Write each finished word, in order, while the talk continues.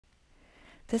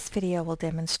This video will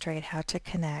demonstrate how to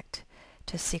connect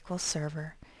to SQL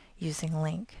Server using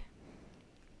LINQ.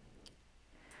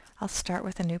 I'll start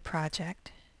with a new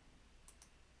project,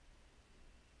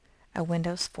 a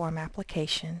Windows Form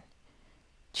application.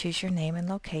 Choose your name and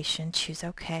location, choose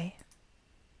OK.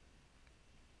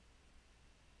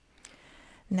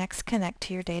 Next, connect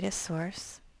to your data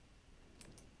source.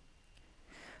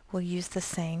 We'll use the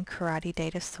same Karate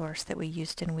data source that we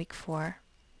used in week 4.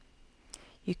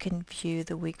 You can view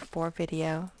the week 4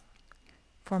 video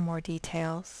for more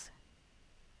details.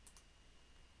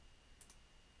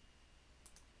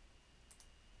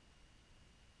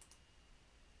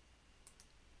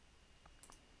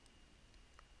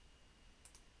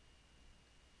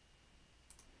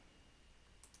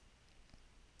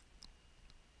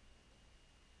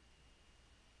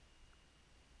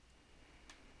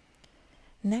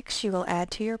 Next, you will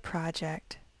add to your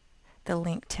project the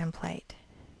LINQ template.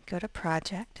 Go to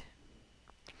Project,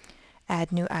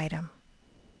 Add New Item.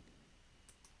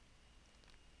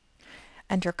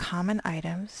 Under Common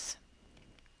Items,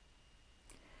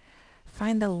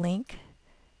 find the LINQ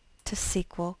to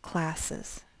SQL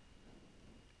classes.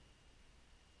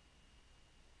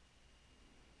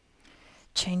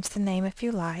 Change the name if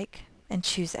you like and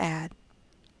choose Add.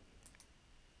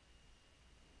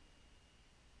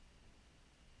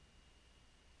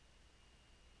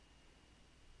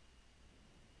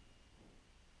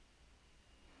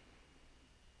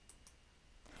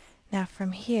 Now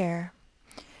from here,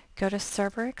 go to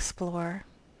Server Explorer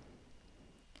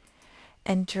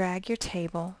and drag your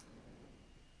table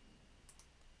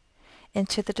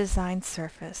into the design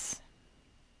surface,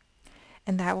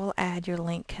 and that will add your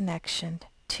LINQ connection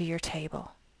to your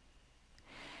table.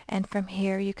 And from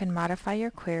here you can modify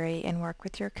your query and work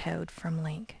with your code from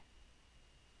LINQ.